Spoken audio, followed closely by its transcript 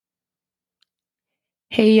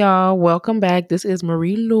Hey y'all, welcome back. This is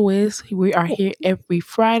Marie Lewis. We are here every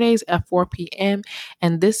Fridays at 4 p.m.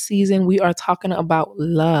 And this season we are talking about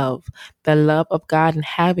love, the love of God and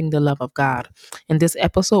having the love of God. In this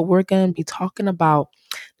episode, we're going to be talking about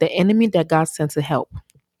the enemy that God sent to help.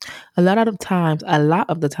 A lot of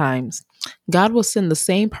the times, God will send the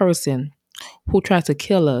same person who tried to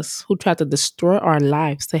kill us, who tried to destroy our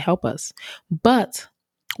lives to help us. But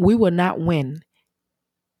we will not win.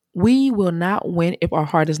 We will not win if our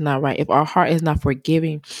heart is not right, if our heart is not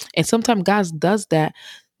forgiving. And sometimes God does that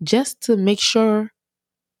just to make sure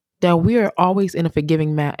that we are always in a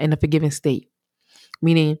in a forgiving state.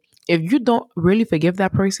 Meaning, if you don't really forgive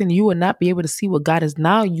that person, you will not be able to see what God is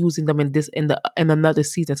now using them in another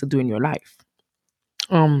season to do in your life.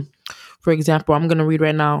 Um, for example, I'm gonna read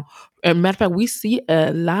right now. As a matter of fact, we see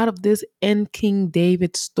a lot of this in King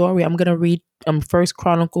David's story. I'm gonna read First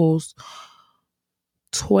Chronicles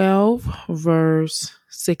 12, verse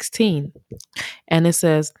 16. And it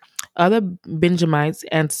says, other Benjamites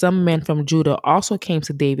and some men from Judah also came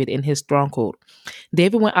to David in his stronghold.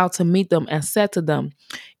 David went out to meet them and said to them,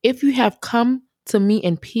 if you have come to me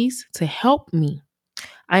in peace to help me,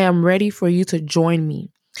 I am ready for you to join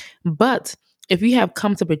me. But if you have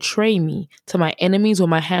come to betray me to my enemies when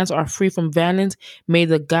my hands are free from violence, may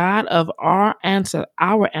the God of our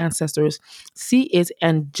ancestors see it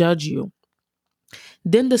and judge you.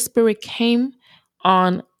 Then the Spirit came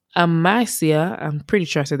on Amasiah, I'm pretty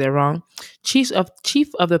sure I said that wrong, chief of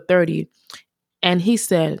the 30, and he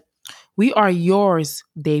said, we are yours,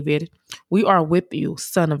 David. We are with you,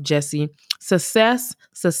 son of Jesse. Success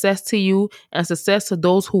to you, and success to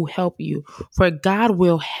those who help you, for God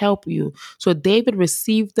will help you. So David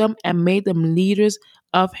received them and made them leaders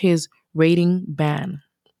of his raiding band.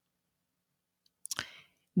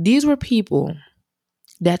 These were people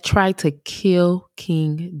that tried to kill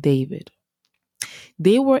King David.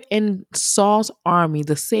 They were in Saul's army,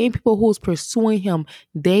 the same people who was pursuing him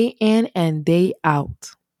day in and day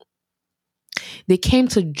out. They came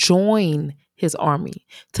to join his army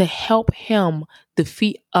to help him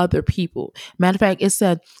defeat other people. Matter of fact, it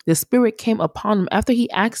said the Spirit came upon them after he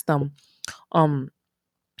asked them, um,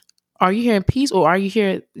 are you here in peace or are you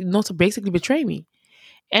here to basically betray me?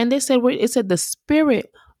 And they said, it said the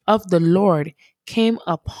Spirit of the Lord came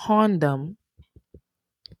upon them,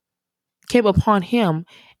 came upon him.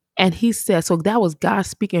 And he said, so that was God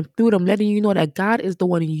speaking through them, letting you know that God is the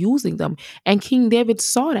one using them. And King David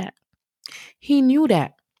saw that. He knew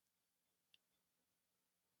that.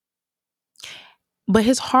 But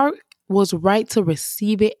his heart was right to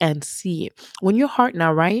receive it and see it. When your heart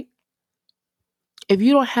not right, if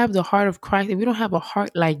you don't have the heart of Christ, if you don't have a heart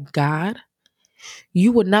like God,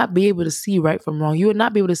 you would not be able to see right from wrong. You would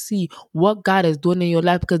not be able to see what God is doing in your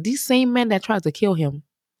life, because these same men that tried to kill him,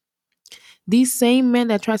 these same men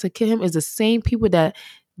that tried to kill him is the same people that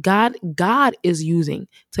God is using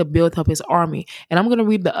to build up his army. And I'm going to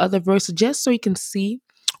read the other verse just so you can see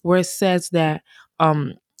where it says that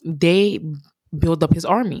they build up his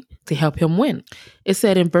army to help him win. It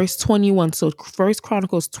said in verse 21, so First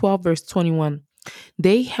Chronicles 12, verse 21.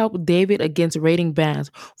 They helped David against raiding bands,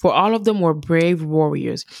 for all of them were brave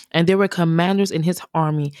warriors, and they were commanders in his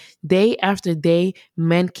army. Day after day,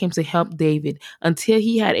 men came to help David until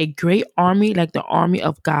he had a great army like the army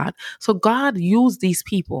of God. So God used these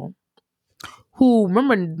people who,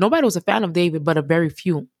 remember, nobody was a fan of David, but a very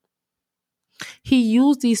few. He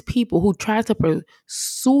used these people who tried to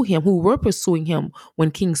pursue him, who were pursuing him when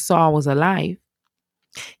King Saul was alive.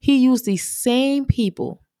 He used these same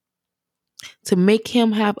people to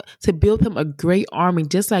build him a great army,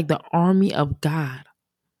 just like the army of God.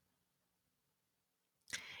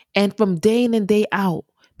 And from day in and day out,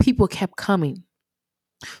 people kept coming.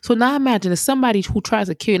 So now imagine if somebody who tries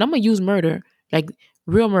to kill you, and I'm going to use murder, like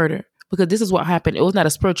real murder, because this is what happened. It was not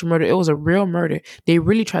a spiritual murder. It was a real murder. They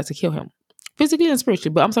really tried to kill him physically and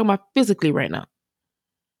spiritually, but I'm talking about physically right now.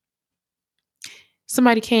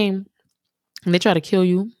 Somebody came and they try to kill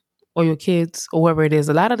you or your kids or whoever it is.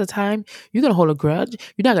 A lot of the time, you're going to hold a grudge.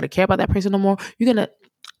 You're not going to care about that person no more. Matter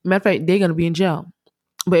of fact, they're going to be in jail.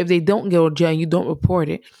 But if they don't go to jail and you don't report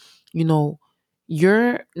it, you're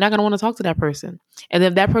not going to want to talk to that person. And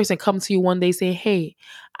if that person comes to you one day say, hey,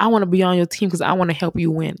 I want to be on your team because I want to help you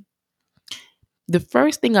win. The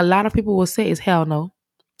first thing a lot of people will say is, hell no.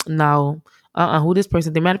 No. Who this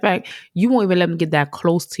person? As a matter of fact, you won't even let them get that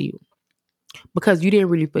close to you because you didn't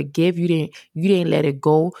really forgive. You didn't let it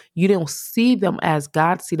go. You don't see them as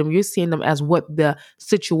God see them. You're seeing them as what the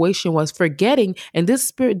situation was, forgetting. And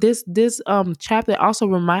this chapter also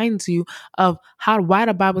reminds you of why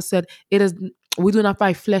the Bible said it is. We do not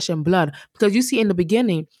fight flesh and blood. Because you see, in the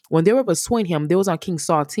beginning, when they were pursuing him, they was on King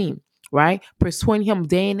Saul's team, right? Pursuing him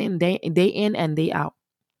day in and day out.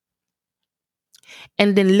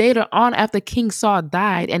 And then later on, after King Saul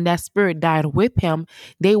died and that spirit died with him,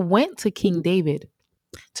 they went to King David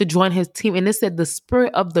to join his team. And it said the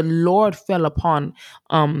spirit of the Lord fell upon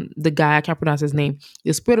the guy. I can't pronounce his name.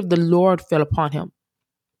 The spirit of the Lord fell upon him.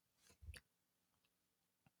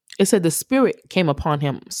 It said the spirit came upon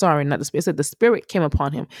him. Sorry, not the spirit. It said the spirit came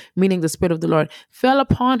upon him, meaning the spirit of the Lord fell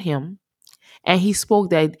upon him. And he spoke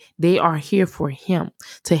that they are here for him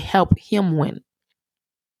to help him win.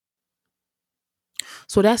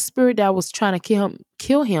 So that spirit that was trying to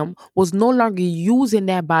kill him was no longer using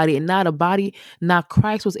that body, and now the body, now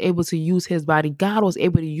Christ was able to use his body. God was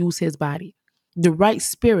able to use his body, the right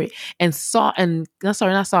spirit, and saw and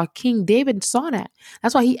sorry, not saw King David saw that.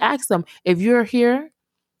 That's why he asked them, if you're here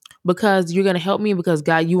because you're gonna help me because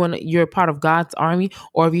God, you're a part of God's army,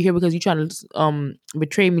 or if you're here because you're trying to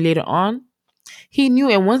betray me later on. He knew,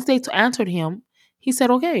 and once they answered him, he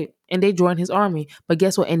said okay, and they joined his army. But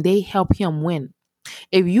guess what? And they helped him win.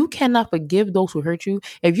 If you cannot forgive those who hurt you,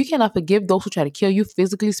 if you cannot forgive those who try to kill you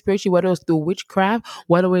physically, spiritually, whether it was through witchcraft,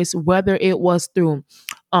 whether it was through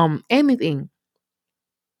anything,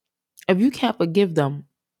 if you can't forgive them,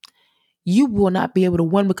 you will not be able to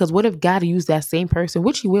win. Because what if God used that same person,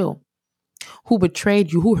 which he will, who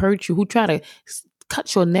betrayed you, who hurt you, who tried to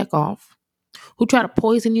cut your neck off, who tried to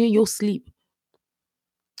poison you in your sleep,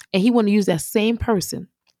 and he want to use that same person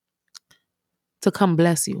to come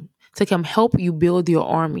bless you, to come help you build your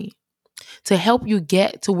army, to help you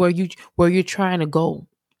get to where you're trying to go.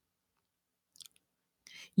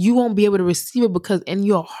 You won't be able to receive it because in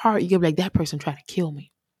your heart, you're going to be like, that person tried to kill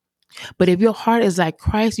me. But if your heart is like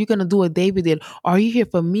Christ, you're going to do what David did. Are you here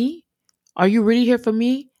for me? Are you really here for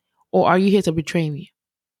me? Or are you here to betray me?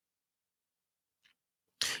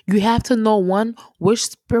 You have to know, one, which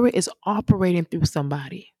spirit is operating through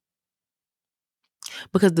somebody.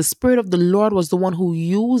 Because the spirit of the Lord was the one who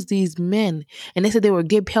used these men. And they said they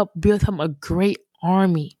would help build him a great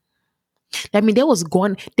army. That means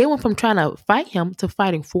they went from trying to fight him to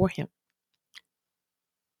fighting for him.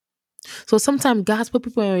 So sometimes God's put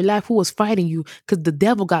people in your life who was fighting you because the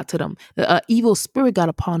devil got to them. The evil spirit got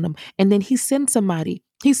upon them. And then he sent somebody.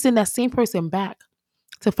 He sent that same person back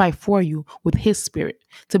to fight for you with his spirit,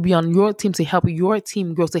 to be on your team, to help your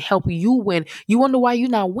team grow, to help you win. You wonder why you're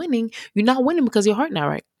not winning. You're not winning because your heart not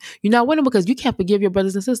right. You're not winning because you can't forgive your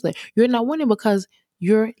brothers and sisters. You're not winning because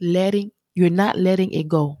you're not letting it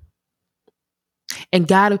go. And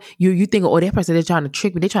God, you think, oh, that person, they're trying to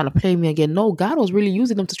trick me. They're trying to play me again. No, God was really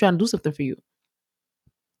using them to try and do something for you.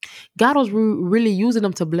 God was really using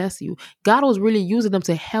them to bless you. God was really using them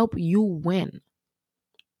to help you win.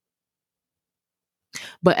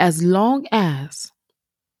 But as long as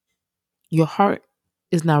your heart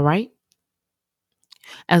is not right,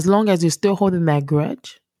 as long as you're still holding that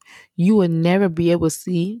grudge, you will never be able to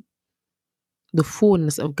see the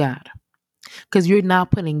fullness of God because you're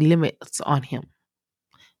not putting limits on him.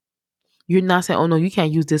 You're not saying, oh no, you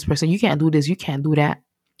can't use this person. You can't do this. You can't do that.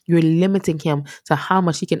 You're limiting him to how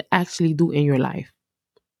much he can actually do in your life.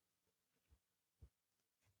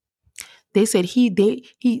 They said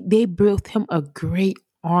they built him a great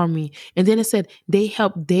army. And then it said they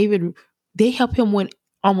helped him win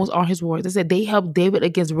almost all his wars. They said they helped David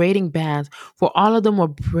against raiding bands, for all of them were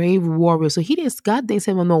brave warriors. So God didn't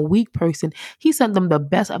send them no weak person. He sent them the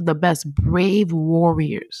best of the best brave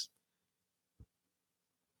warriors.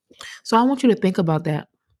 So I want you to think about that.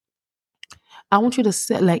 I want you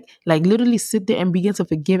to literally sit there and begin to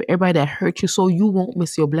forgive everybody that hurt you so you won't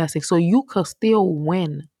miss your blessing. So you could still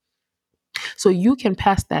win. So you can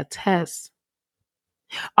pass that test.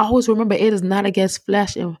 Always remember, it is not against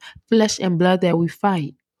flesh and blood that we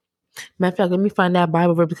fight. Matter of fact, let me find that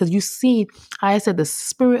Bible verse, because you see how I said the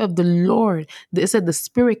spirit of the Lord. It said the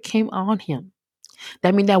spirit came on him.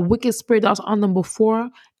 That means that wicked spirit that was on them before,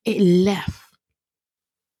 it left.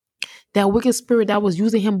 That wicked spirit that was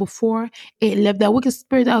using him before, it left. That wicked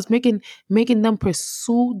spirit that was making them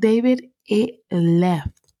pursue David, it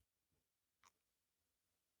left.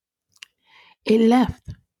 It left.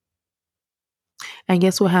 And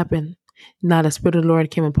guess what happened? Now the spirit of the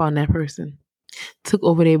Lord came upon that person, took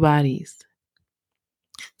over their bodies.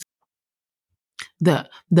 The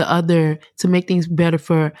other, to make things better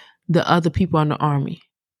for the other people in the army.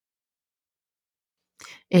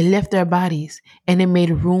 It left their bodies and it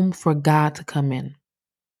made room for God to come in.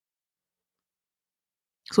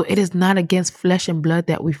 So it is not against flesh and blood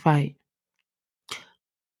that we fight,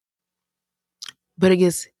 but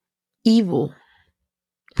against evil,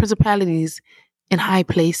 principalities in high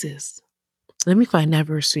places. Let me find that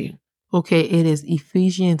verse for you. Okay, it is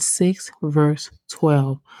Ephesians 6, verse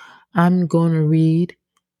 12. I'm going to read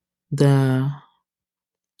the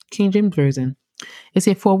King James Version. It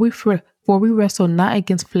says, for we wrestle not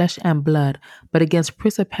against flesh and blood, but against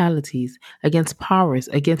principalities, against powers,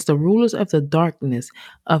 against the rulers of the darkness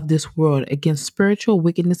of this world, against spiritual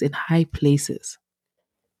wickedness in high places.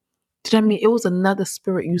 Do you know what I mean? It was another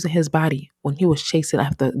spirit using his body when he was chasing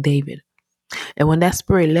after David. And when that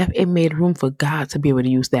spirit left, it made room for God to be able to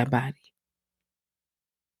use that body.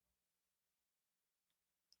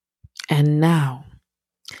 And now,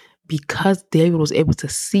 because David was able to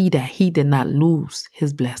see that he did not lose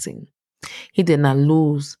his blessing, he did not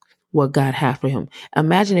lose what God had for him.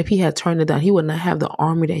 Imagine if he had turned it down, he would not have the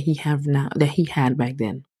army that he have now, that he had back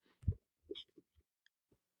then.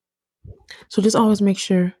 So just always make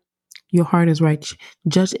sure your heart is right.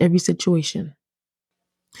 Judge every situation.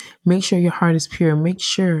 Make sure your heart is pure. Make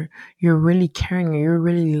sure you're really caring and you're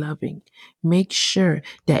really loving. Make sure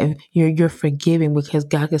that you're forgiving, because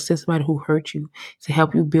God can send somebody who hurt you to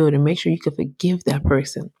help you build, and make sure you can forgive that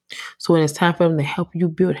person. So when it's time for them to help you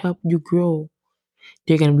build, help you grow,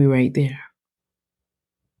 they're going to be right there.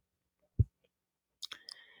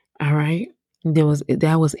 All right. That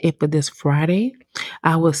was it for this Friday.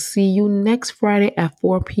 I will see you next Friday at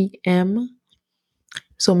 4 p.m.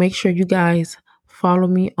 So make sure you guys follow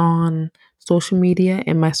me on social media,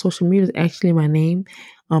 and my social media is actually my name,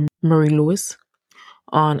 Marie Lewis.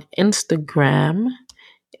 On Instagram,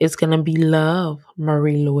 it's gonna be Love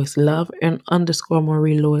Marie Lewis, love and underscore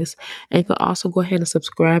Marie Lewis. And you can also go ahead and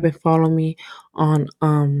subscribe and follow me on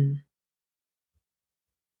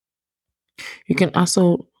You can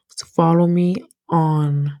also follow me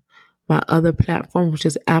on my other platform, which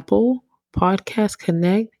is Apple Podcast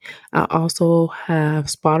Connect. I also have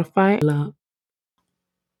Spotify.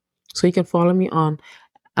 So you can follow me on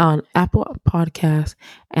Apple Podcast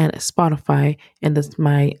and Spotify, and that's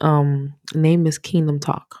my name is Kingdom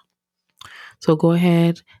Talk. So go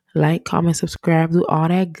ahead, like, comment, subscribe, do all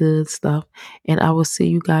that good stuff, and I will see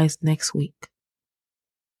you guys next week.